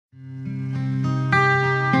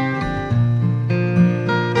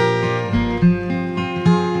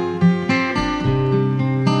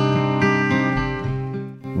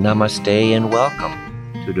Namaste and welcome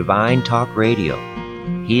to Divine Talk Radio.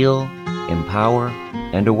 Heal, empower,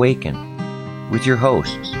 and awaken with your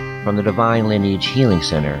hosts from the Divine Lineage Healing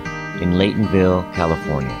Center in Laytonville,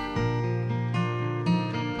 California.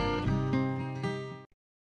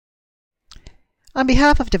 On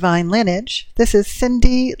behalf of Divine Lineage, this is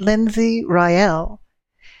Cindy Lindsay Rael,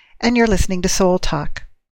 and you're listening to Soul Talk.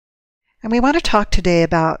 And we want to talk today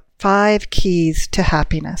about 5 keys to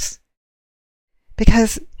happiness.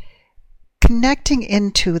 Because connecting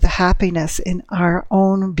into the happiness in our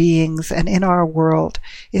own beings and in our world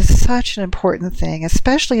is such an important thing,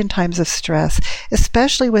 especially in times of stress,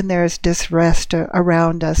 especially when there's disrest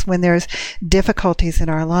around us, when there's difficulties in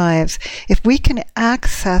our lives. If we can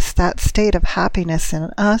access that state of happiness in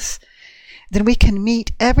us, then we can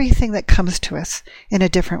meet everything that comes to us in a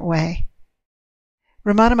different way.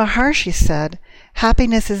 Ramana Maharshi said,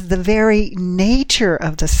 happiness is the very nature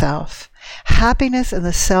of the self. Happiness and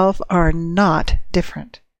the self are not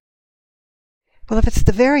different. Well, if it's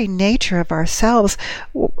the very nature of ourselves,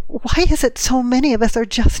 why is it so many of us are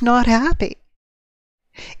just not happy?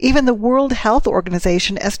 Even the World Health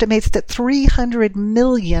Organization estimates that 300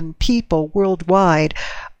 million people worldwide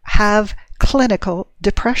have clinical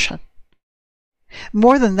depression.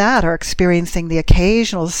 More than that are experiencing the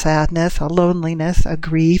occasional sadness, a loneliness, a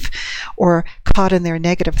grief, or caught in their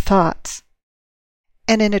negative thoughts.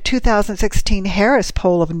 And in a 2016 Harris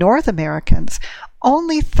poll of North Americans,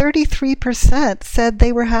 only 33% said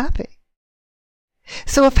they were happy.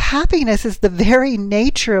 So if happiness is the very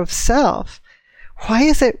nature of self, why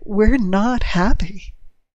is it we're not happy?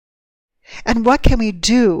 And what can we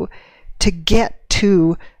do to get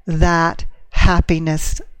to that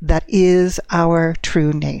happiness that is our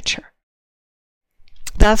true nature?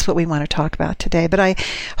 That's what we want to talk about today. But I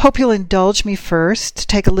hope you'll indulge me first to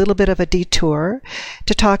take a little bit of a detour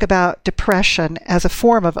to talk about depression as a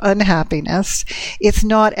form of unhappiness. It's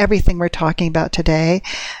not everything we're talking about today,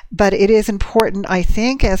 but it is important, I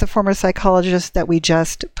think, as a former psychologist, that we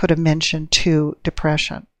just put a mention to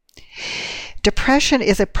depression. Depression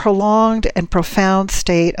is a prolonged and profound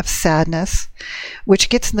state of sadness, which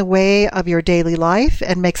gets in the way of your daily life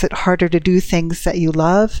and makes it harder to do things that you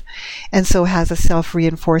love, and so has a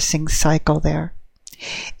self-reinforcing cycle there.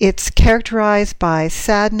 It's characterized by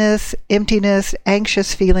sadness, emptiness,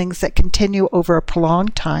 anxious feelings that continue over a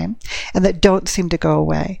prolonged time and that don't seem to go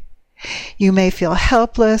away. You may feel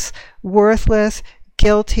helpless, worthless,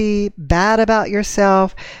 guilty, bad about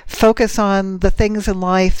yourself, focus on the things in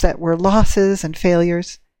life that were losses and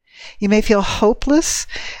failures. You may feel hopeless,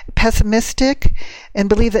 pessimistic, and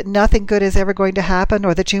believe that nothing good is ever going to happen,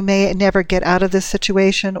 or that you may never get out of this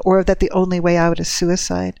situation, or that the only way out is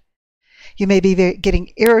suicide. You may be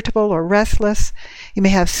getting irritable or restless. You may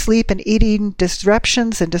have sleep and eating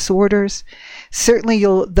disruptions and disorders. Certainly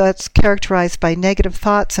that's characterized by negative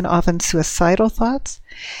thoughts and often suicidal thoughts.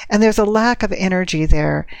 And there's a lack of energy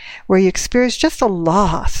there where you experience just a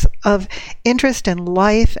loss of interest in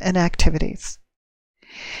life and activities.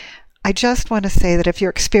 I just want to say that if you're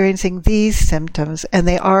experiencing these symptoms and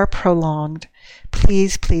they are prolonged,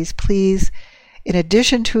 please, please, please, in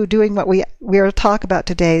addition to doing what we will talk about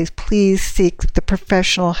today, please seek the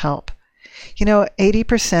professional help.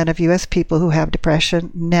 80% of U.S. people who have depression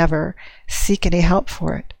never seek any help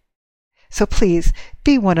for it. So please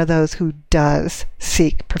be one of those who does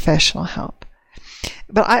seek professional help.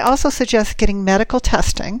 But I also suggest getting medical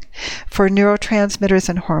testing for neurotransmitters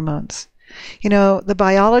and hormones. The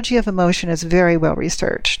biology of emotion is very well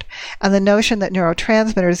researched, and the notion that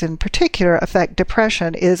neurotransmitters in particular affect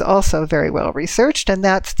depression is also very well researched, and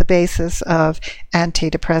that's the basis of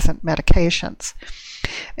antidepressant medications.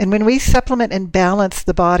 And when we supplement and balance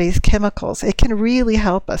the body's chemicals, it can really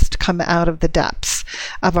help us to come out of the depths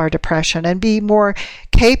of our depression and be more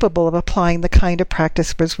capable of applying the kind of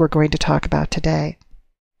practices we're going to talk about today.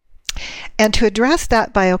 And to address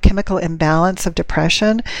that biochemical imbalance of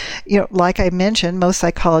depression, like I mentioned, most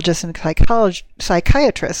psychologists and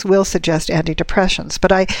psychiatrists will suggest antidepressants.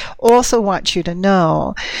 But I also want you to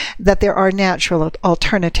know that there are natural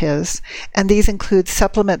alternatives, and these include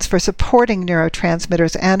supplements for supporting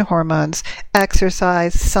neurotransmitters and hormones,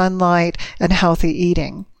 exercise, sunlight, and healthy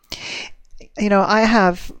eating. I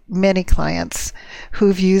have many clients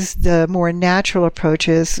who've used the more natural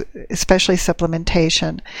approaches, especially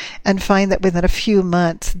supplementation, and find that within a few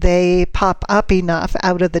months they pop up enough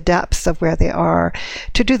out of the depths of where they are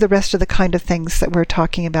to do the rest of the kind of things that we're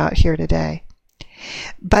talking about here today.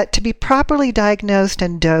 But to be properly diagnosed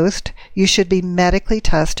and dosed, you should be medically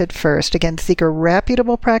tested first. Again, seek a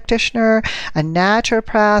reputable practitioner, a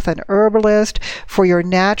naturopath, an herbalist for your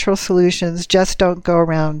natural solutions. Just don't go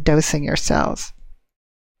around dosing yourselves.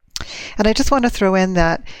 And I just want to throw in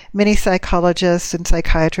that many psychologists and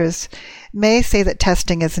psychiatrists may say that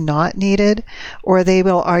testing is not needed, or they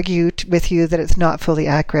will argue with you that it's not fully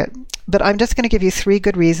accurate. But I'm just going to give you 3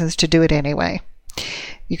 good reasons to do it anyway.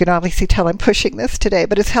 You can obviously tell I'm pushing this today,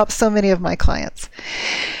 but it's helped so many of my clients.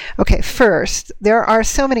 Okay, first, there are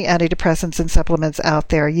so many antidepressants and supplements out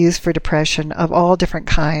there used for depression of all different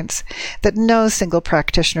kinds that no single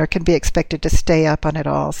practitioner can be expected to stay up on it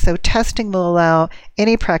all. So testing will allow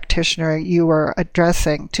any practitioner you are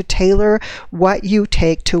addressing to tailor what you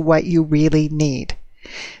take to what you really need.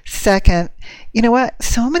 Second, you know what?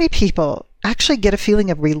 So many people actually get a feeling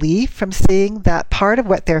of relief from seeing that part of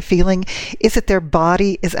what they're feeling is that their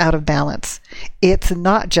body is out of balance. It's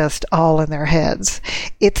not just all in their heads.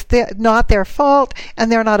 It's not their fault,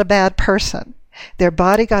 and they're not a bad person. Their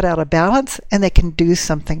body got out of balance, and they can do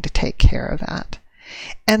something to take care of that.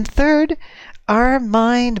 And third, our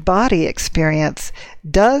mind-body experience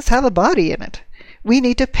does have a body in it. We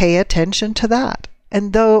need to pay attention to that.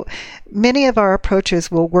 And though many of our approaches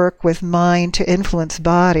will work with mind to influence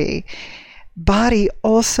body, body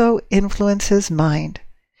also influences mind.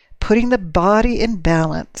 Putting the body in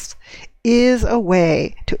balance is a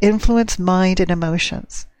way to influence mind and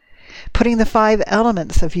emotions. Putting the 5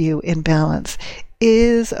 elements of you in balance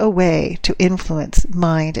is a way to influence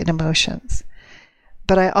mind and emotions.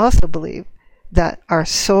 But I also believe that our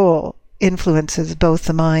soul influences both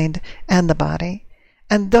the mind and the body,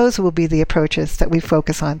 and those will be the approaches that we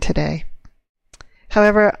focus on today.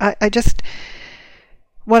 However, I just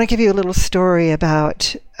want to give you a little story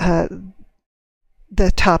about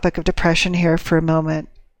the topic of depression here for a moment,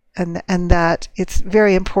 and that it's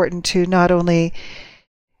very important to not only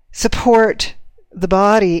support the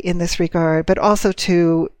body in this regard, but also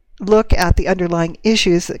to look at the underlying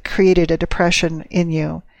issues that created a depression in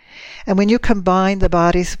you. And when you combine the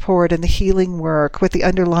body support and the healing work with the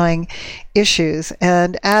underlying issues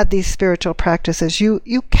and add these spiritual practices, you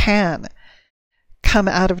can come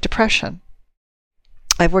out of depression.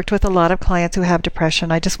 I've worked with a lot of clients who have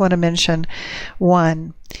depression. I just want to mention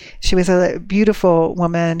one. She was a beautiful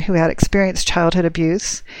woman who had experienced childhood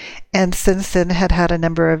abuse, and since then had had a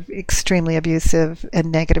number of extremely abusive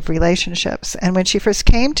and negative relationships. And when she first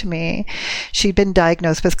came to me, she'd been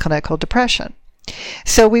diagnosed with clinical depression.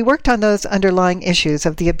 So we worked on those underlying issues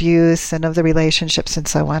of the abuse and of the relationships and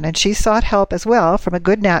so on. And she sought help as well from a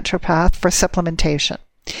good naturopath for supplementation,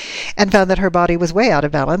 and found that her body was way out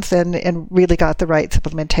of balance and really got the right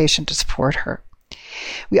supplementation to support her.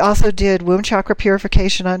 We also did womb chakra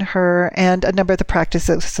purification on her and a number of the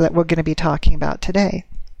practices that we're going to be talking about today.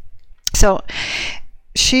 So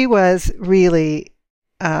she was really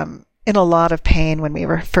in a lot of pain when we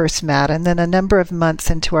were first met, and then a number of months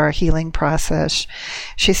into our healing process,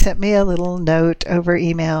 she sent me a little note over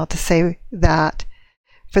email to say that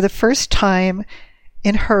for the first time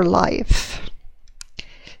in her life,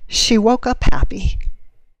 she woke up happy.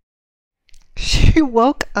 She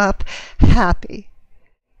woke up happy.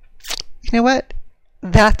 You know what?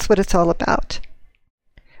 That's what it's all about.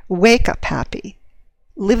 Wake up happy.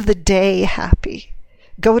 Live the day happy.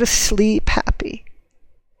 Go to sleep happy.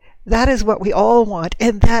 That is what we all want,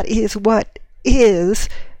 and that is what is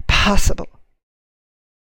possible.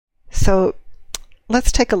 So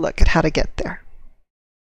let's take a look at how to get there.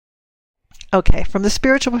 Okay, from the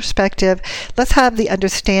spiritual perspective, let's have the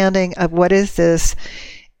understanding of what is this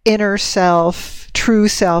inner self, true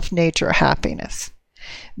self nature happiness.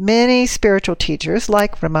 Many spiritual teachers,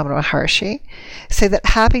 like Ramana Maharshi, say that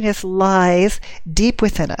happiness lies deep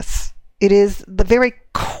within us. It is the very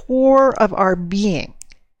core of our being.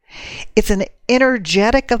 It's an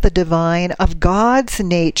energetic of the divine, of God's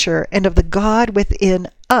nature, and of the God within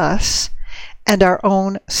us and our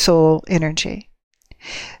own soul energy.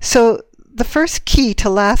 So the first key to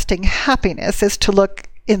lasting happiness is to look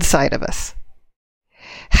inside of us.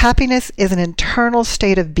 Happiness is an internal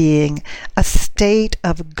state of being, a state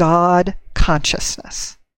of God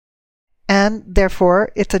consciousness. And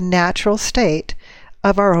therefore, it's a natural state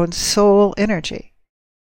of our own soul energy.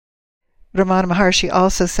 Ramana Maharshi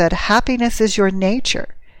also said, happiness is your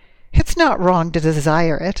nature. It's not wrong to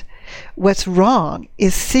desire it. What's wrong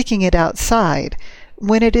is seeking it outside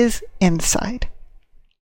when it is inside.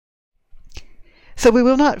 So we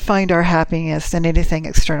will not find our happiness in anything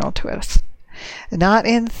external to us. Not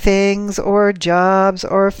in things or jobs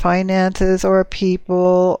or finances or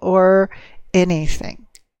people or anything.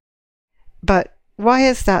 But why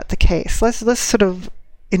is that the case? Let's sort of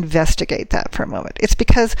investigate that for a moment. It's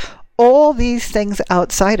because all these things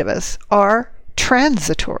outside of us are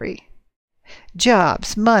transitory.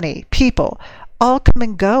 Jobs, money, people, all come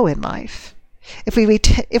and go in life. If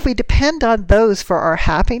we depend on those for our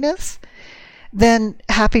happiness, then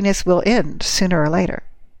happiness will end sooner or later.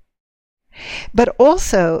 But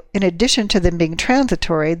also, in addition to them being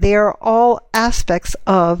transitory, they are all aspects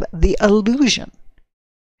of the illusion.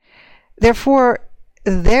 Therefore,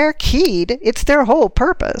 they're keyed, it's their whole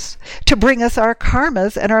purpose, to bring us our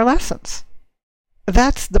karmas and our lessons.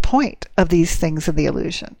 That's the point of these things in the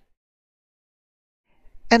illusion.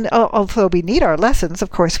 And although we need our lessons, of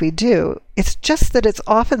course we do, it's just that it's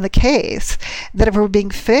often the case that if we're being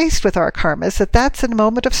faced with our karmas, that's a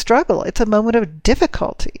moment of struggle. It's a moment of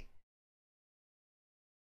difficulty.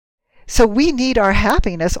 So we need our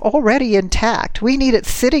happiness already intact. We need it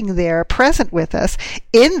sitting there present with us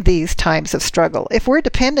in these times of struggle. If we're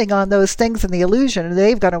depending on those things in the illusion and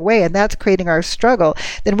they've gone away and that's creating our struggle,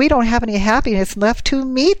 then we don't have any happiness left to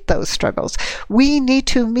meet those struggles. We need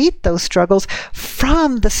to meet those struggles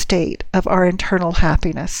from the state of our internal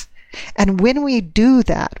happiness. And when we do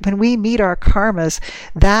that, when we meet our karmas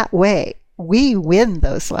that way, we win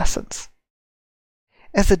those lessons.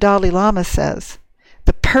 As the Dalai Lama says,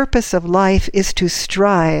 the purpose of life is to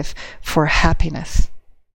strive for happiness.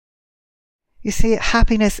 You see,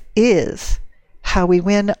 happiness is how we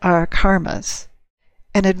win our karmas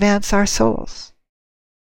and advance our souls.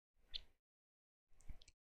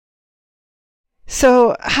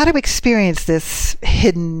 So, how do we experience this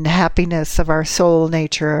hidden happiness of our soul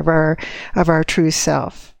nature, of our true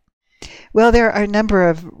self? Well, there are a number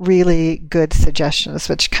of really good suggestions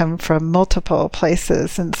which come from multiple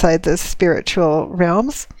places inside the spiritual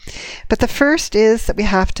realms. But the first is that we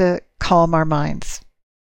have to calm our minds.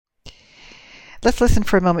 Let's listen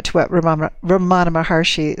for a moment to what Ramana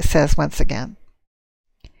Maharshi says once again.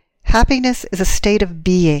 Happiness is a state of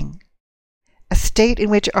being, a state in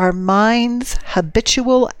which our mind's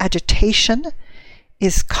habitual agitation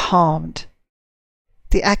is calmed.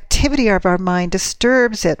 The activity of our mind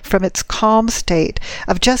disturbs it from its calm state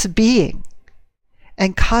of just being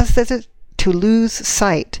and causes it to lose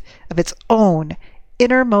sight of its own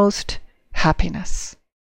innermost happiness.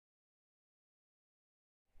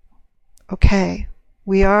 Okay,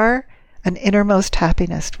 we are an innermost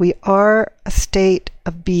happiness. We are a state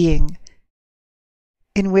of being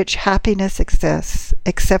in which happiness exists,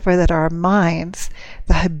 except for that our minds,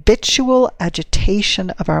 the habitual agitation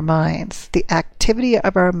of our minds, the activity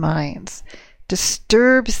of our minds,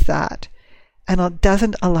 disturbs that and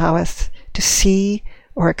doesn't allow us to see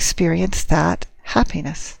or experience that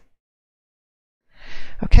happiness.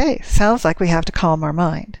 Okay, sounds like we have to calm our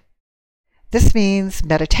mind. This means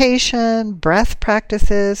meditation, breath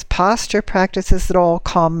practices, posture practices that all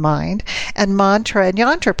calm mind, and mantra and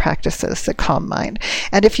yantra practices that calm mind.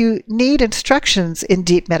 And if you need instructions in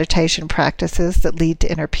deep meditation practices that lead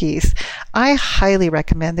to inner peace, I highly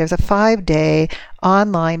recommend there's a 5-day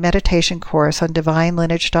online meditation course on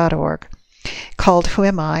divinelineage.org called Who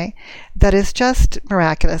Am I? That is just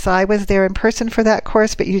miraculous. I was there in person for that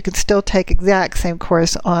course, but you can still take exact same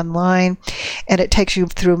course online, and it takes you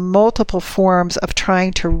through multiple forms of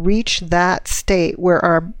trying to reach that state where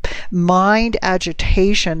our mind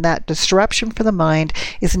agitation, that disruption for the mind,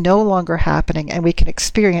 is no longer happening, and we can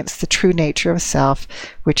experience the true nature of self,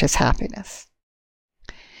 which is happiness.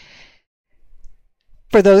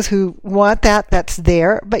 For those who want that, that's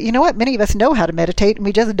there. But you know what? Many of us know how to meditate, and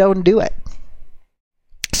we just don't do it.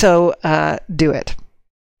 So do it.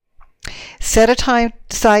 Set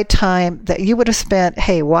aside time that you would have spent,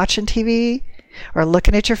 watching TV or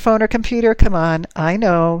looking at your phone or computer. Come on, I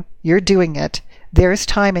know you're doing it. There's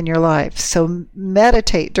time in your life. So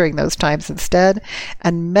meditate during those times instead,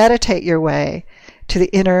 and meditate your way to the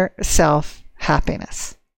inner self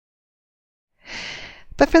happiness.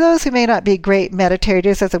 But for those who may not be great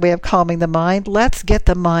meditators as a way of calming the mind, let's get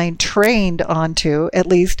the mind trained onto at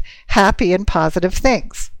least happy and positive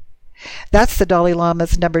things. That's the Dalai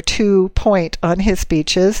Lama's number 2 point on his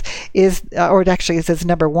speeches, or it actually is his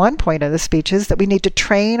number 1 point on the speeches, that we need to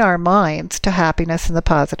train our minds to happiness and the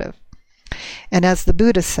positive. And as the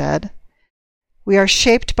Buddha said, we are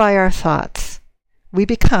shaped by our thoughts. We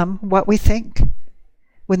become what we think.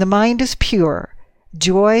 When the mind is pure,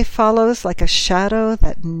 joy follows like a shadow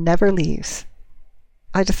that never leaves.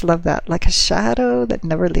 I just love that, like a shadow that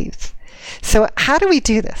never leaves. So how do we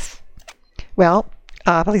do this? Well,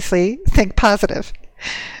 obviously, think positive.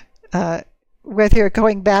 Whether you're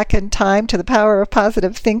going back in time to the power of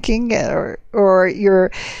positive thinking, or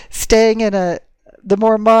you're staying in the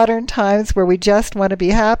more modern times where we just want to be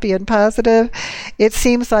happy and positive, it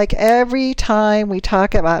seems like every time we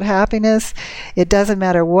talk about happiness, it doesn't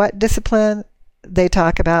matter what discipline, they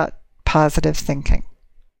talk about positive thinking.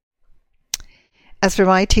 As for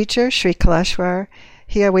my teacher, Sri Kaleshwar,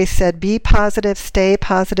 He always said, be positive, stay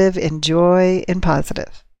positive, enjoy in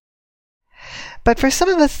positive. But for some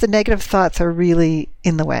of us, the negative thoughts are really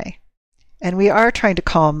in the way. And we are trying to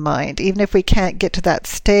calm mind. Even if we can't get to that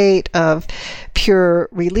state of pure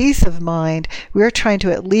release of mind, we're trying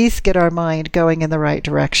to at least get our mind going in the right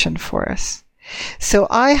direction for us. So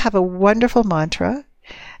I have a wonderful mantra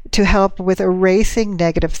to help with erasing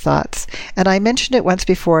negative thoughts. And I mentioned it once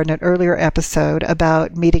before in an earlier episode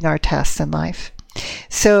about meeting our tests in life.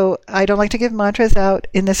 So I don't like to give mantras out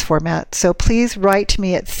in this format. So please write to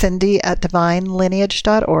me at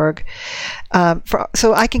cindy@divinelineage.org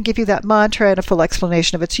so I can give you that mantra and a full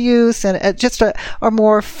explanation of its use and just a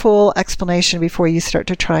more full explanation before you start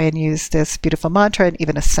to try and use this beautiful mantra and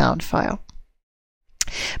even a sound file.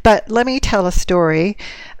 But let me tell a story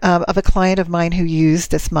of a client of mine who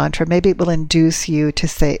used this mantra. Maybe it will induce you to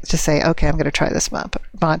say, okay, I'm going to try this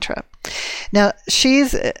mantra. Now,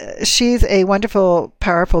 she's a wonderful,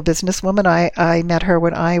 powerful businesswoman. I met her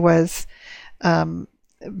when I was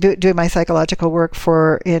doing my psychological work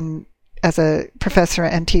as a professor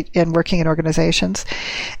and working in organizations.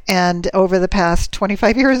 And over the past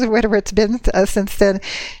 25 years or whatever it's been since then,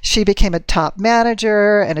 she became a top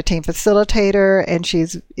manager and a team facilitator, and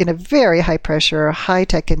she's in a very high-pressure,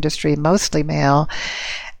 high-tech industry, mostly male.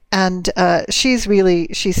 And she's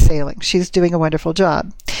sailing. She's doing a wonderful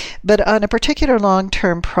job. But on a particular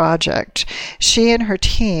long-term project, she and her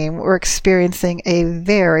team were experiencing a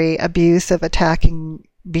very abusive, attacking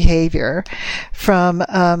behavior from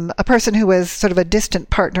a person who was sort of a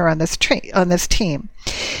distant partner on this team.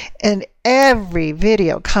 And every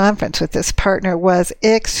video conference with this partner was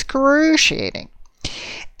excruciating.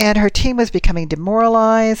 And her team was becoming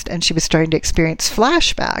demoralized, and she was starting to experience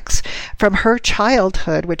flashbacks from her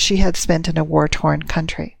childhood, which she had spent in a war-torn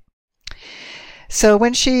country. So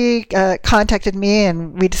when she contacted me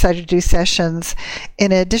and we decided to do sessions,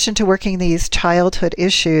 in addition to working these childhood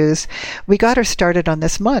issues, we got her started on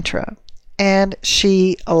this mantra. And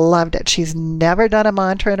she loved it. She's never done a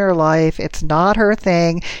mantra in her life. It's not her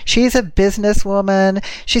thing. She's a businesswoman.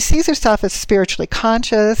 She sees herself as spiritually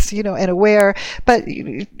conscious, and aware, but,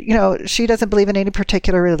 she doesn't believe in any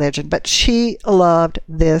particular religion. But she loved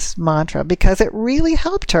this mantra because it really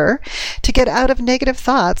helped her to get out of negative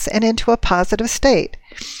thoughts and into a positive state.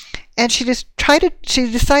 And she decided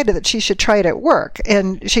that she should try it at work.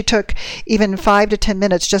 And she took even 5 to 10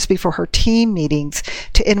 minutes just before her team meetings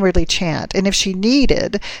to inwardly chant. And if she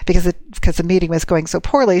needed, because the meeting was going so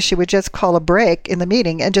poorly, she would just call a break in the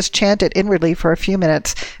meeting and just chant it inwardly for a few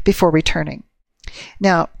minutes before returning.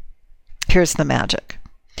 Now, here's the magic.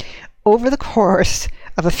 Over the course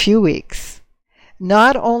of a few weeks,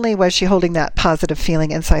 not only was she holding that positive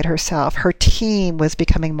feeling inside herself, her team was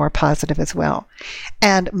becoming more positive as well.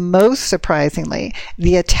 And most surprisingly,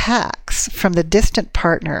 the attacks from the distant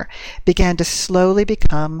partner began to slowly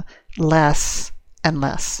become less and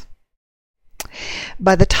less.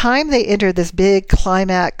 By the time they entered this big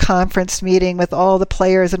climax conference meeting with all the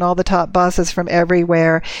players and all the top bosses from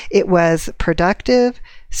everywhere, it was productive,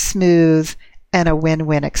 smooth, and a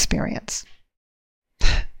win-win experience.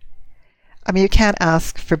 I mean, you can't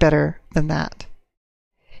ask for better than that.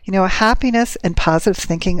 Happiness and positive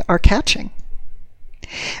thinking are catching.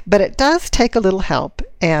 But it does take a little help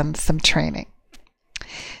and some training.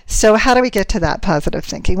 So how do we get to that positive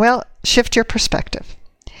thinking? Well, shift your perspective.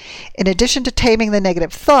 In addition to taming the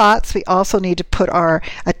negative thoughts, we also need to put our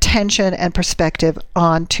attention and perspective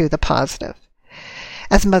onto the positive.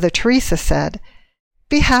 As Mother Teresa said,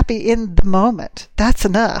 be happy in the moment. That's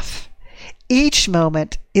enough. Each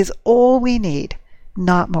moment is all we need,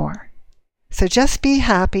 not more. So just be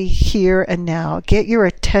happy here and now. Get your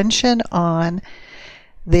attention on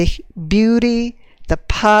the beauty, the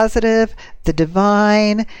positive, the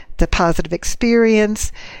divine, the positive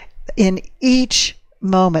experience in each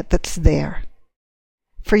moment that's there.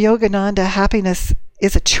 For Yogananda, happiness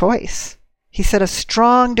is a choice. He said a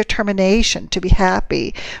strong determination to be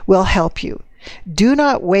happy will help you. Do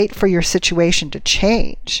not wait for your situation to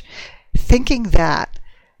change. Thinking that,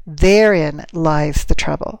 therein lies the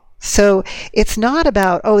trouble. So it's not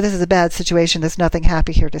about, this is a bad situation, there's nothing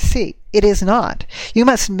happy here to see. It is not. You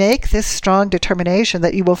must make this strong determination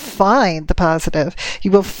that you will find the positive,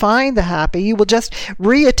 you will find the happy, you will just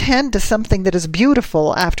reattend to something that is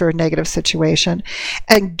beautiful after a negative situation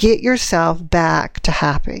and get yourself back to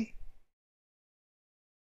happy.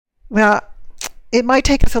 Well, it might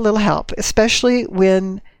take us a little help, especially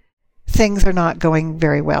when things are not going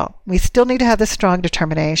very well. We still need to have this strong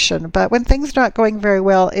determination, but when things are not going very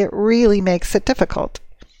well, it really makes it difficult.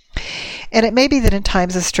 And it may be that in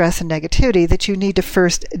times of stress and negativity that you need to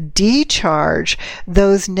first decharge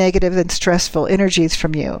those negative and stressful energies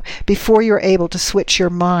from you before you're able to switch your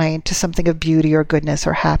mind to something of beauty or goodness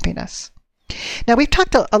or happiness. Now, we've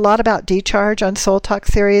talked a lot about decharge on Soul Talk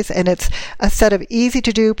series, and it's a set of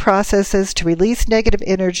easy-to-do processes to release negative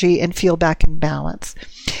energy and feel back in balance.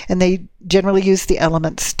 And they generally use the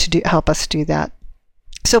elements to help us do that.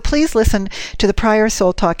 So please listen to the prior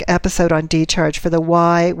Soul Talk episode on decharge for the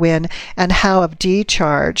why, when, and how of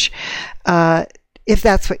decharge,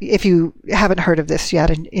 if you haven't heard of this yet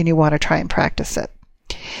and you want to try and practice it.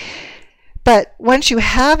 But once you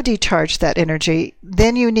have decharged that energy,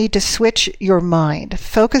 then you need to switch your mind.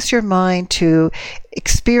 Focus your mind to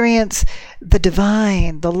experience the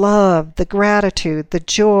divine, the love, the gratitude, the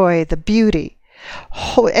joy, the beauty.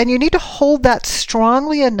 And you need to hold that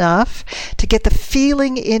strongly enough to get the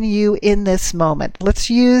feeling in you in this moment. Let's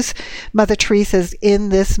use Mother Teresa's in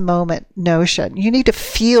this moment notion. You need to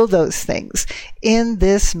feel those things in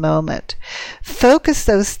this moment. Focus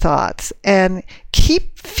those thoughts and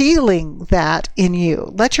keep feeling that in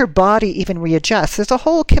you. Let your body even readjust. There's a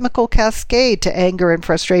whole chemical cascade to anger and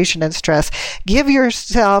frustration and stress. Give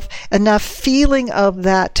yourself enough feeling of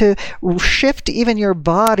that to shift even your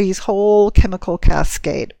body's whole chemical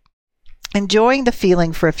cascade. Enjoying the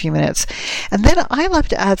feeling for a few minutes. And then I love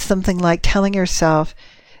to add something like telling yourself,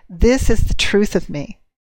 this is the truth of me.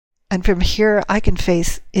 And from here, I can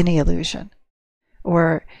face any illusion.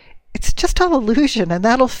 Or it's just all illusion and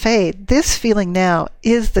that'll fade. This feeling now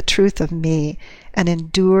is the truth of me and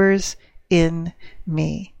endures in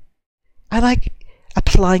me. I like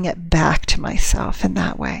applying it back to myself in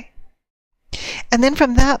that way. And then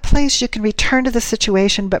from that place, you can return to the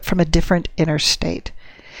situation, but from a different inner state.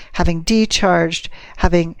 Having decharged,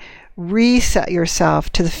 having reset yourself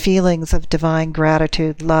to the feelings of divine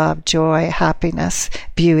gratitude, love, joy, happiness,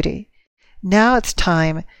 beauty. Now it's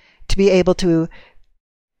time to be able to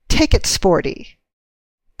take it sporty,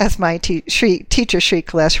 as my teacher Sri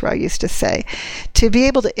Kaleshwar used to say, to be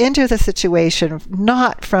able to enter the situation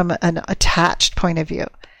not from an attached point of view,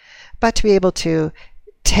 but to be able to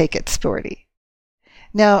take it sporty.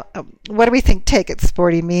 Now, what do we think take it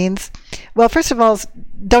sporty means? Well, first of all,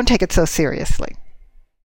 don't take it so seriously.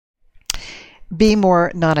 Be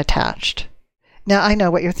more non-attached. Now, I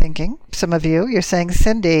know what you're thinking. Some of you, you're saying,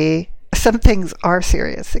 Cindy, some things are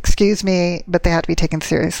serious. Excuse me, but they have to be taken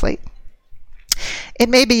seriously. It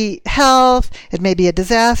may be health, it may be a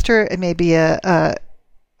disaster, it may be a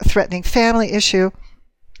threatening family issue,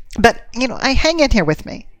 but, hang in here with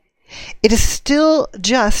me. It is still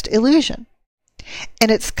just illusion.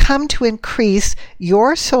 And it's come to increase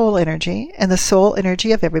your soul energy and the soul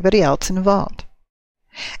energy of everybody else involved.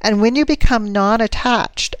 And when you become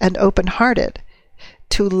non-attached and open-hearted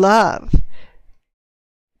to love,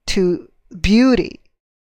 to beauty,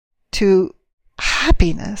 to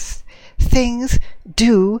happiness, things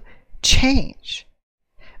do change.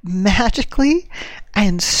 Magically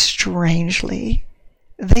and strangely,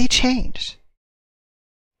 they change.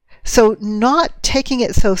 So not taking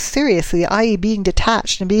it so seriously, i.e. being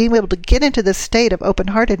detached and being able to get into this state of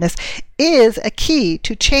open-heartedness, is a key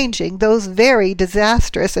to changing those very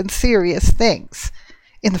disastrous and serious things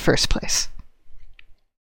in the first place.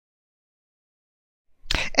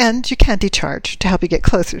 And you can decharge to help you get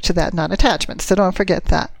closer to that non-attachment, so don't forget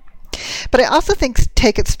that. But I also think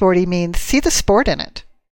take it sporty means see the sport in it.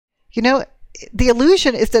 The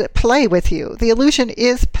illusion is that it play with you. The illusion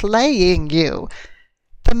is playing you.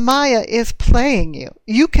 The Maya is playing you.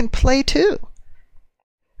 You can play too.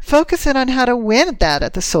 Focus in on how to win that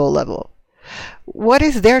at the soul level. What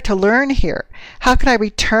is there to learn here? How can I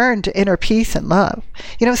return to inner peace and love?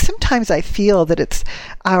 Sometimes I feel that it's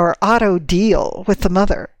our auto deal with the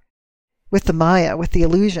mother, with the Maya, with the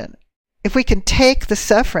illusion. If we can take the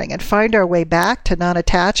suffering and find our way back to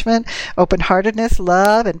non-attachment, open-heartedness,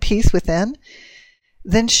 love, and peace within,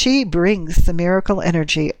 then she brings the miracle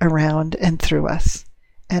energy around and through us.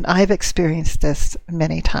 And I've experienced this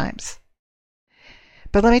many times.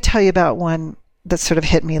 But let me tell you about one that sort of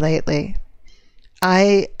hit me lately.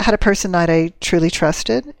 I had a person that I truly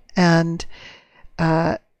trusted, and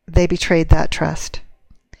they betrayed that trust.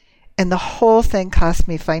 And the whole thing cost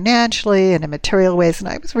me financially and in material ways, and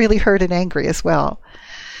I was really hurt and angry as well.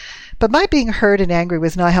 But my being hurt and angry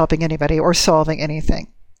was not helping anybody or solving anything.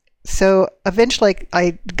 So eventually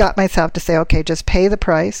I got myself to say, okay, just pay the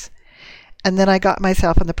price. And then I got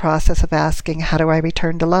myself in the process of asking, how do I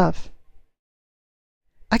return to love?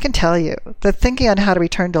 I can tell you that thinking on how to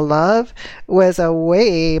return to love was a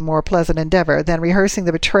way more pleasant endeavor than rehearsing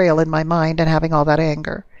the betrayal in my mind and having all that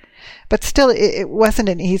anger. But still, it wasn't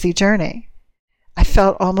an easy journey. I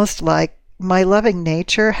felt almost like my loving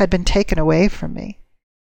nature had been taken away from me.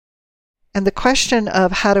 And the question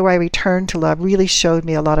of how do I return to love really showed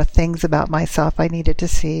me a lot of things about myself I needed to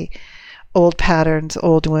see. Old patterns,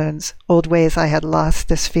 old wounds, old ways I had lost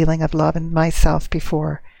this feeling of love in myself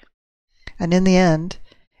before. And in the end,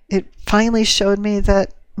 it finally showed me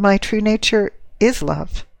that my true nature is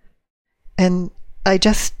love. And I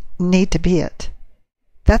just need to be it.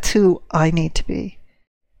 That's who I need to be.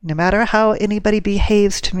 No matter how anybody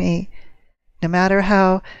behaves to me, no matter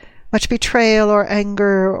how much betrayal or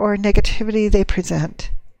anger or negativity they present,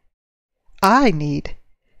 I need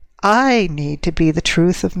to be the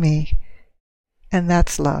truth of me. And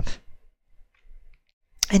that's love.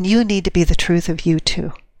 And you need to be the truth of you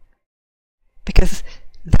too. Because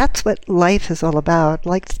that's what life is all about.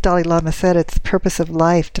 Like the Dalai Lama said, it's the purpose of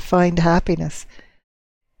life to find happiness.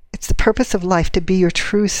 It's the purpose of life to be your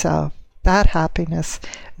true self, that happiness,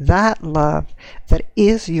 that love that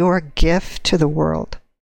is your gift to the world.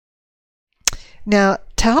 Now,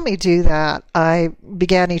 to help me do that, I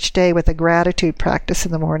began each day with a gratitude practice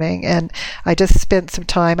in the morning, and I just spent some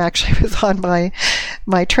time, actually it was on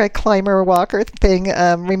my trek climber walker thing,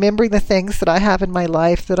 remembering the things that I have in my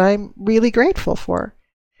life that I'm really grateful for.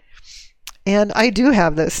 And I do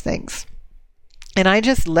have those things. And I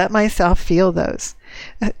just let myself feel those.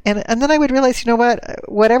 And then I would realize, you know what,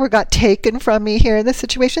 whatever got taken from me here in this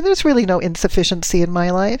situation, there's really no insufficiency in my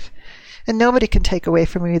life. And nobody can take away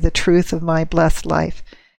from me the truth of my blessed life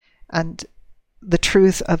and the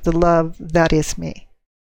truth of the love that is me.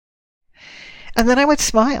 And then I would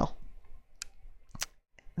smile.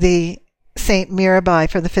 The Saint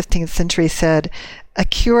Mirabai from the 15th century said, "A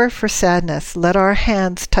cure for sadness, let our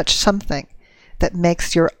hands touch something that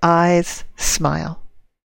makes your eyes smile."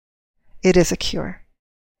 It is a cure.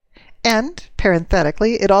 And,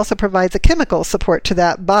 parenthetically, it also provides a chemical support to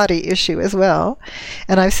that body issue as well.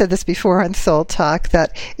 And I've said this before on Soul Talk,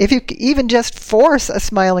 that if you even just force a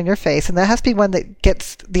smile on your face, and that has to be one that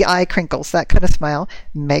gets the eye crinkles, that kind of smile,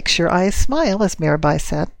 makes your eyes smile, as Mirabai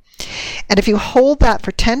said. And if you hold that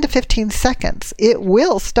for 10 to 15 seconds, it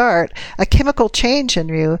will start a chemical change in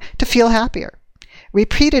you to feel happier.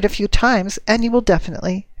 Repeat it a few times, and you will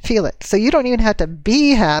definitely feel it. So you don't even have to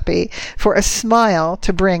be happy for a smile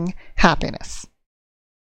to bring happiness.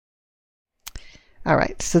 All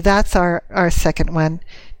right, so that's our second one.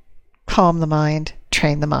 Calm the mind,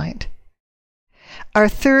 train the mind. Our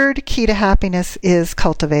third key to happiness is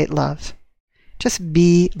cultivate love. Just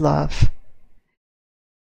be love.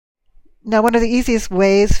 Now, one of the easiest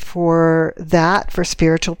ways for that, for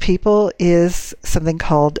spiritual people, is something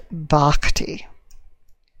called bhakti.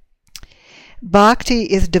 Bhakti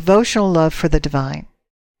is devotional love for the divine.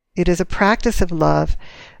 It is a practice of love,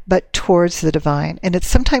 but towards the divine. And it's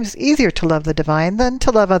sometimes easier to love the divine than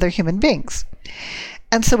to love other human beings.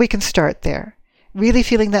 And so we can start there. Really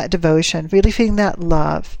feeling that devotion, really feeling that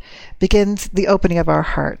love begins the opening of our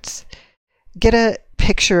hearts. Get a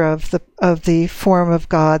picture of the form of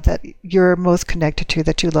God that you're most connected to,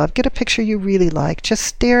 that you love. Get a picture you really like. Just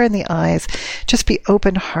stare in the eyes. Just be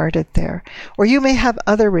open-hearted there. Or you may have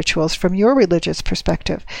other rituals from your religious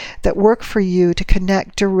perspective that work for you to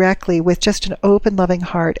connect directly with just an open, loving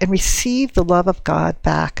heart and receive the love of God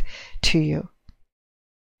back to you.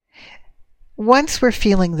 Once we're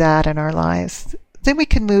feeling that in our lives, then we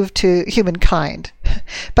can move to humankind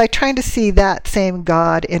by trying to see that same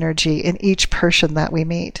God energy in each person that we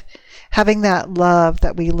meet, having that love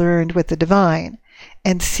that we learned with the divine,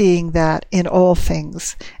 and seeing that in all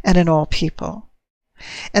things and in all people.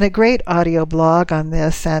 And a great audio blog on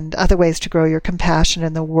this and other ways to grow your compassion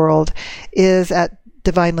in the world is at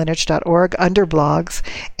divinelineage.org under blogs,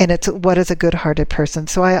 and it's What is a Good-Hearted Person?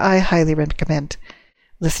 So I highly recommend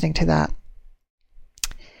listening to that.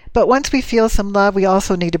 But once we feel some love, we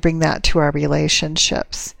also need to bring that to our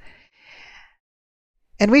relationships.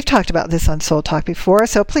 And we've talked about this on Soul Talk before,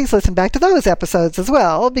 so please listen back to those episodes as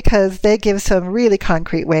well, because they give some really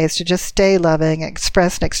concrete ways to just stay loving,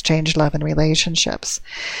 express and exchange love in relationships.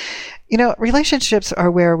 You know, relationships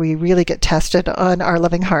are where we really get tested on our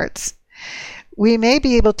loving hearts. We may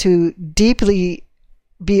be able to deeply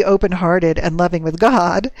be open-hearted and loving with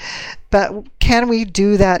God, but can we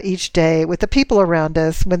do that each day with the people around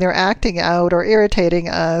us when they're acting out or irritating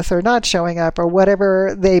us or not showing up or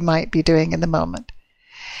whatever they might be doing in the moment?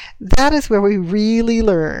 That is where we really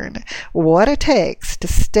learn what it takes to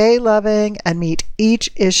stay loving and meet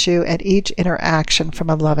each issue and each interaction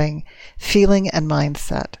from a loving feeling and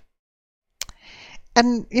mindset.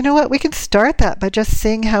 And you know what? We can start that by just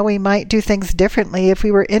seeing how we might do things differently if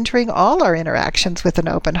we were entering all our interactions with an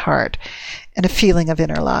open heart and a feeling of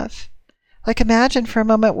inner love. Like, imagine for a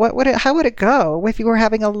moment, how would it go if you were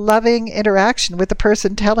having a loving interaction with the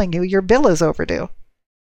person telling you your bill is overdue?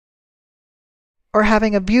 Or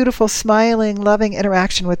having a beautiful, smiling, loving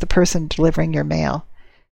interaction with the person delivering your mail,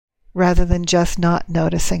 rather than just not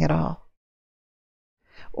noticing at all.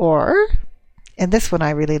 Or, and this one I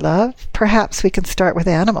really love, perhaps we can start with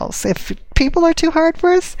animals. If people are too hard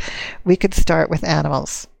for us, we could start with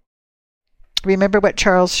animals. Remember what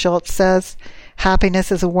Charles Schulz says,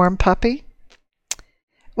 happiness is a warm puppy?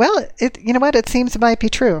 Well, you know what? It seems it might be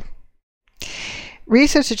true.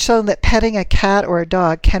 Research has shown that petting a cat or a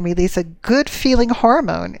dog can release a good-feeling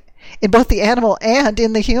hormone in both the animal and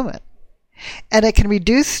in the human. And it can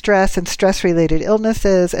reduce stress and stress-related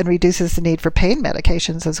illnesses and reduces the need for pain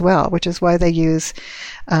medications as well, which is why they use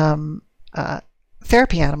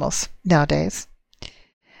therapy animals nowadays.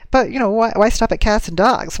 But, why stop at cats and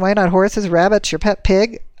dogs? Why not horses, rabbits, your pet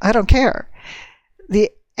pig? I don't care.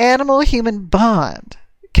 The animal-human bond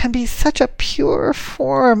can be such a pure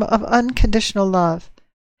form of unconditional love.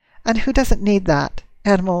 And who doesn't need that,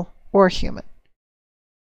 animal or human?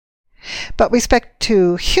 But with respect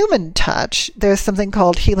to human touch, there's something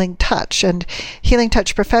called healing touch, and healing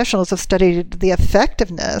touch professionals have studied the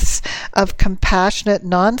effectiveness of compassionate,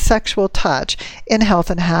 non-sexual touch in health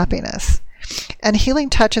and happiness. And healing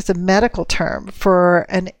touch is a medical term for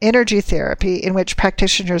an energy therapy in which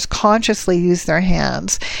practitioners consciously use their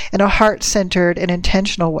hands in a heart-centered and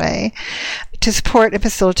intentional way to support and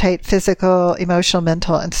facilitate physical, emotional,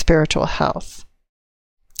 mental, and spiritual health.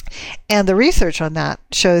 And the research on that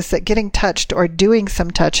shows that getting touched or doing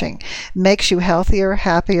some touching makes you healthier,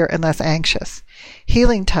 happier, and less anxious.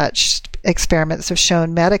 Healing touch experiments have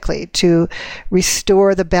shown medically to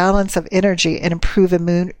restore the balance of energy and improve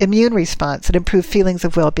immune response and improve feelings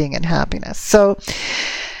of well-being and happiness. So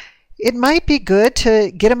it might be good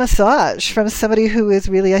to get a massage from somebody who is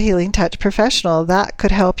really a healing touch professional. That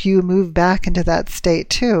could help you move back into that state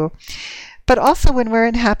too. But also when we're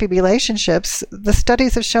in happy relationships, the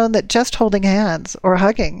studies have shown that just holding hands or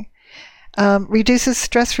hugging reduces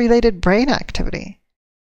stress-related brain activity.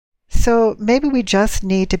 So maybe we just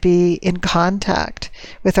need to be in contact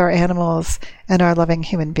with our animals and our loving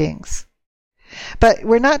human beings. But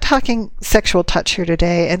we're not talking sexual touch here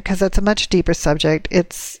today, and because that's a much deeper subject.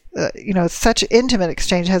 It's such intimate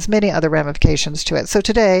exchange has many other ramifications to it. So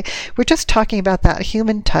today we're just talking about that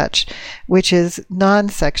human touch, which is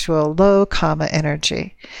non-sexual, low comma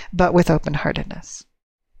energy, but with open-heartedness.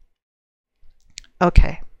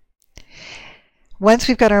 Okay. Once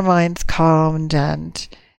we've got our minds calmed and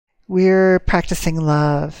we're practicing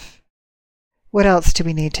love, what else do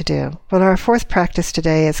we need to do? Well, our fourth practice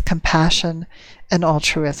today is compassion and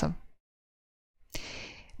altruism.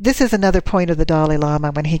 This is another point of the Dalai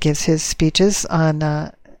Lama when he gives his speeches on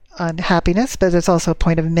happiness, but it's also a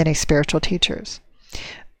point of many spiritual teachers.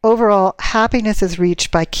 Overall, happiness is reached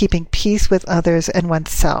by keeping peace with others and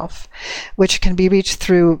oneself, which can be reached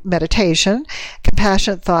through meditation,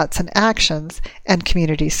 compassionate thoughts and actions, and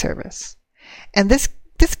community service. And this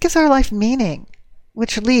gives our life meaning,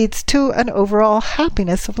 which leads to an overall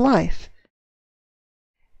happiness of life.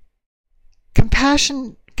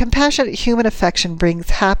 Compassionate human affection brings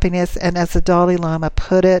happiness, and as the Dalai Lama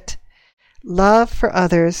put it, love for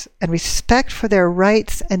others and respect for their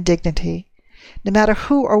rights and dignity, no matter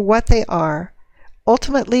who or what they are.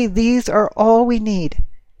 Ultimately, these are all we need.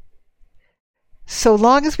 So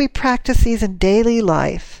long as we practice these in daily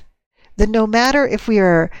life, then no matter if we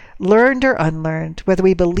are learned or unlearned, whether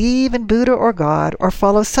we believe in Buddha or God, or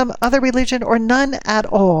follow some other religion or none at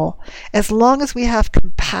all, as long as we have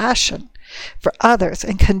compassion for others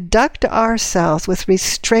and conduct ourselves with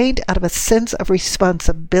restraint out of a sense of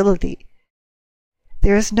responsibility,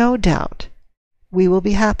 there is no doubt we will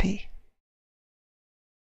be happy.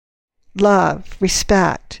 Love,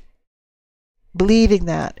 respect, believing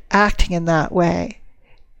that, acting in that way.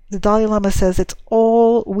 The Dalai Lama says it's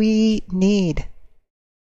all we need.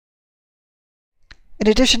 In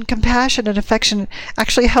addition, compassion and affection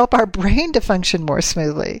actually help our brain to function more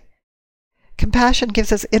smoothly. Compassion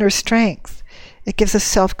gives us inner strength. It gives us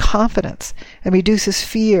self-confidence and reduces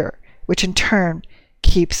fear, which in turn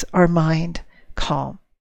keeps our mind calm.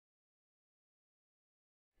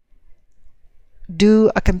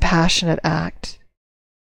 Do a compassionate act.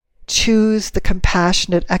 Choose the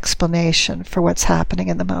compassionate explanation for what's happening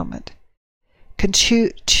in the moment.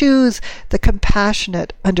 Choose the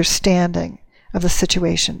compassionate understanding of the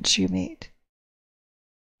situations you meet.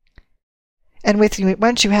 And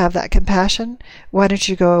once you have that compassion, why don't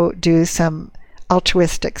you go do some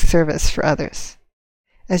altruistic service for others?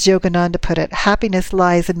 As Yogananda put it, happiness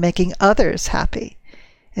lies in making others happy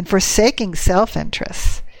and forsaking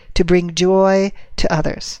self-interests to bring joy to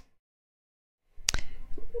others.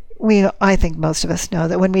 I think most of us know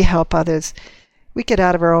that when we help others, we get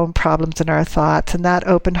out of our own problems and our thoughts, and that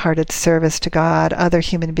open-hearted service to God, other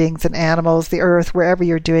human beings and animals, the earth, wherever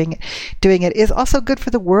you're doing it is also good for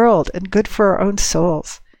the world and good for our own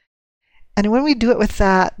souls. And when we do it with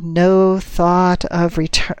that no thought of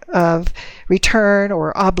return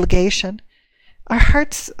or obligation, our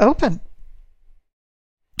hearts open.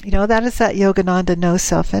 That is that Yogananda no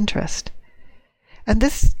self-interest. And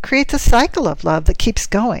this creates a cycle of love that keeps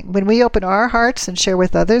going. When we open our hearts and share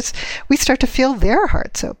with others, we start to feel their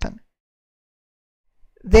hearts open.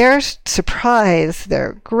 Their surprise,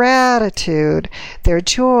 their gratitude, their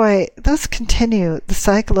joy, those continue the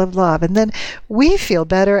cycle of love. And then we feel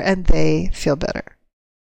better and they feel better.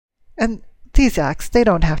 And these acts, they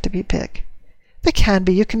don't have to be big. They can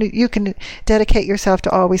be. You can dedicate yourself to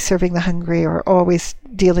always serving the hungry or always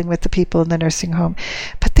dealing with the people in the nursing home.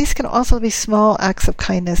 But these can also be small acts of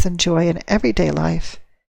kindness and joy in everyday life.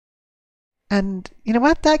 And you know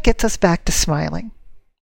what? That gets us back to smiling.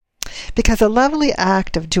 Because a lovely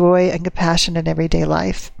act of joy and compassion in everyday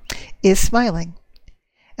life is smiling.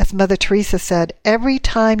 As Mother Teresa said, every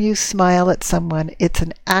time you smile at someone, it's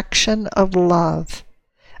an action of love,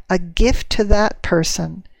 a gift to that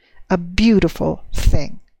person, a beautiful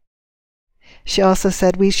thing. She also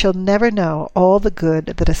said, we shall never know all the good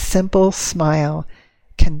that a simple smile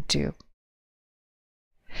can do.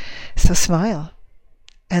 So smile.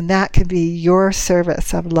 And that can be your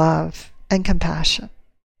service of love and compassion.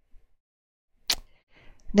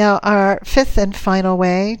 Now, our fifth and final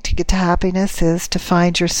way to get to happiness is to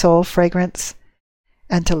find your soul fragrance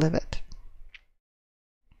and to live it.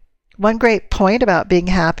 One great point about being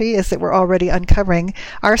happy is that we're already uncovering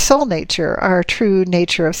our soul nature, our true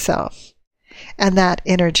nature of self, and that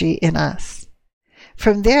energy in us.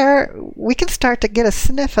 From there, we can start to get a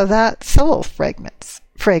sniff of that soul fragrance.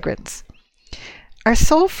 Our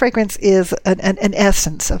soul fragrance is an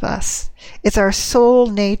essence of us. It's our soul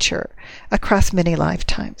nature across many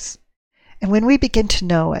lifetimes. And when we begin to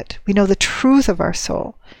know it, we know the truth of our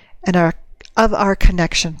soul and of our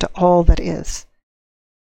connection to all that is.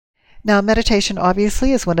 Now, meditation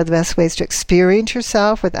obviously is one of the best ways to experience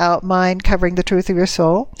yourself without mind covering the truth of your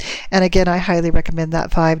soul. And again, I highly recommend that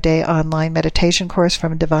 5-day online meditation course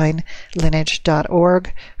from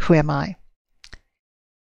divinelineage.org. Who am I?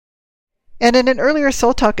 And in an earlier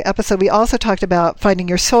Soul Talk episode, we also talked about finding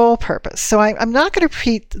your soul purpose. So I'm not going to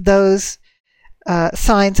repeat those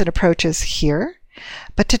signs and approaches here.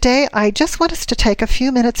 But today, I just want us to take a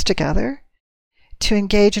few minutes together to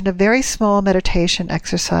engage in a very small meditation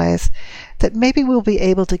exercise that maybe we'll be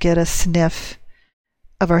able to get a sniff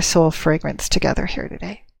of our soul fragrance together here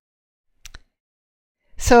today.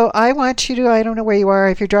 So I want you to, I don't know where you are,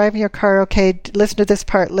 if you're driving your car, okay, listen to this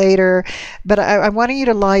part later, but I'm wanting you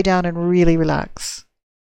to lie down and really relax.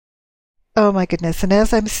 Oh my goodness, and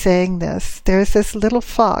as I'm saying this, there's this little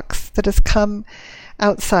fox that has come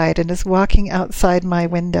outside and is walking outside my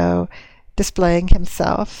window, displaying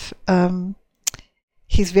himself.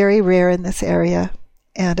 He's very rare in this area,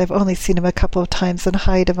 and I've only seen him a couple of times in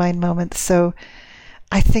high divine moments, so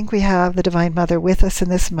I think we have the Divine Mother with us in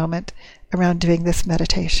this moment around doing this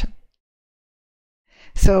meditation.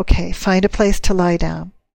 So, okay, find a place to lie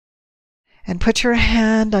down, and put your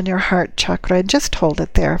hand on your heart chakra and just hold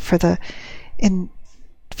it there for the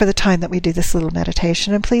time that we do this little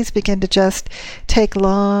meditation. And please begin to just take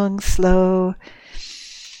long, slow,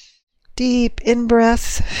 deep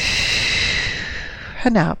in-breaths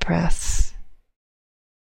and out-breaths.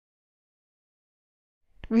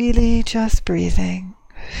 Really just breathing,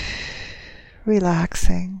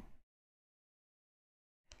 relaxing,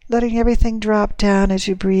 letting everything drop down as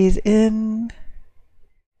you breathe in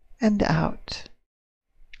and out.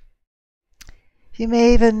 You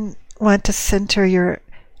may even want to center your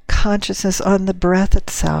consciousness on the breath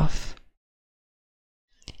itself,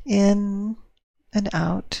 in and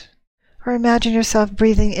out. Or imagine yourself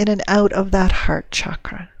breathing in and out of that heart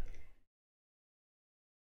chakra.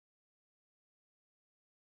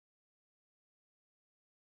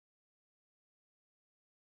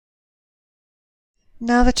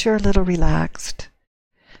 Now that you're a little relaxed,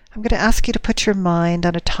 I'm going to ask you to put your mind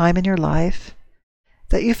on a time in your life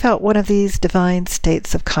that you felt one of these divine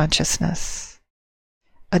states of consciousness: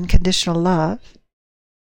 unconditional love,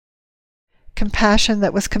 compassion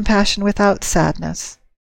that was compassion without sadness,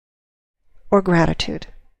 or gratitude.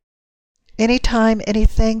 Anytime,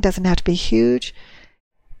 anything, doesn't have to be huge.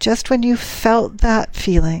 Just when you felt that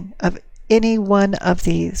feeling of any one of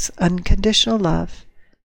these: unconditional love,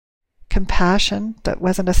 compassion that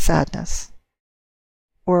wasn't a sadness,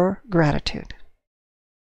 or gratitude.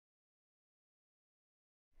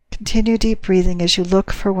 Continue deep breathing as you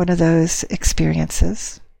look for one of those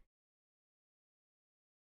experiences.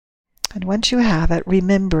 And once you have it,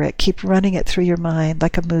 remember it. Keep running it through your mind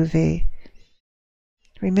like a movie.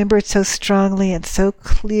 Remember it so strongly and so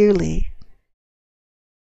clearly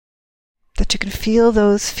that you can feel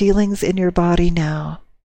those feelings in your body now.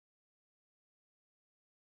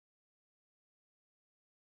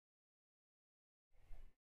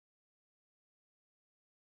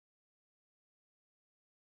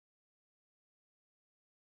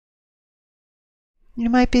 You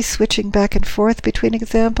might be switching back and forth between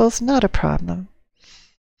examples, not a problem.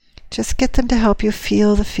 Just get them to help you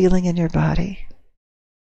feel the feeling in your body.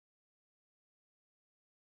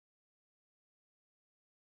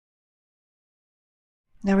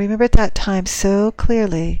 Now remember at that time so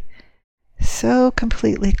clearly, so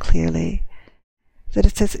completely clearly, that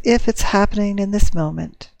it's as if it's happening in this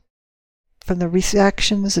moment, from the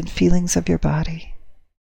reactions and feelings of your body.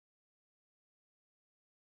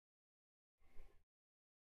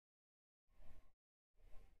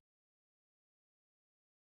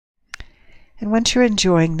 And once you're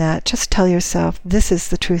enjoying that, just tell yourself, this is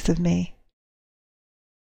the truth of me.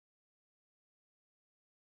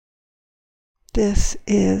 This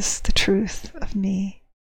is the truth of me.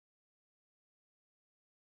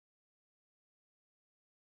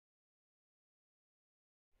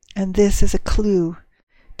 And this is a clue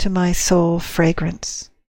to my soul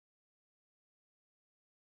fragrance.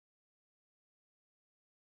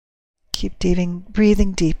 Keep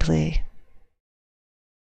breathing deeply.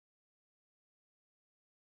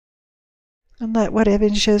 And let what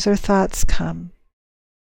images or thoughts come.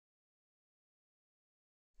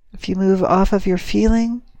 If you move off of your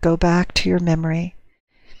feeling, go back to your memory.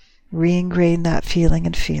 Re-ingrain that feeling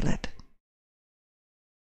and feel it.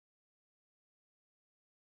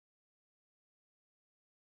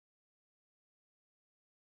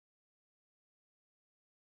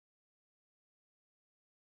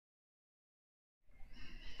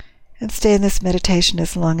 And stay in this meditation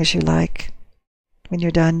as long as you like. When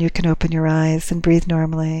you're done, you can open your eyes and breathe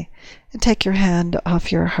normally and take your hand off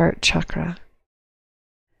your heart chakra.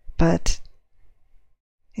 But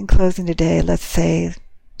in closing today, let's say,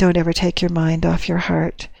 don't ever take your mind off your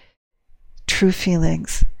heart. True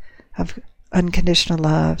feelings of unconditional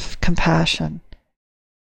love, compassion,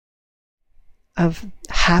 of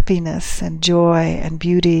happiness and joy and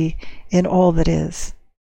beauty in all that is.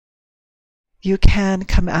 You can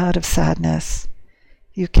come out of sadness.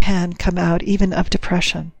 You can come out even of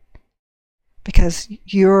depression, because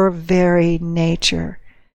your very nature,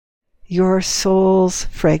 your soul's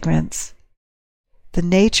fragrance, the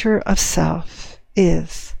nature of self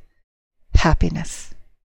is happiness.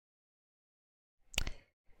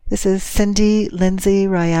 This is Cindy Lindsay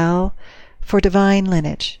Rael for Divine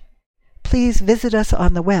Lineage. Please visit us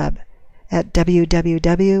on the web at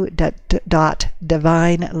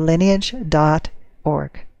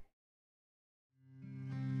www.divinelineage.org.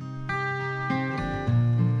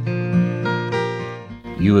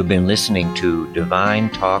 You have been listening to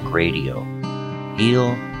Divine Talk Radio.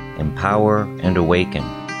 Heal, empower, and awaken.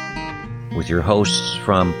 With your hosts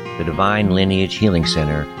from the Divine Lineage Healing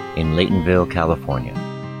Center in Laytonville, California.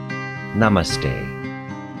 Namaste.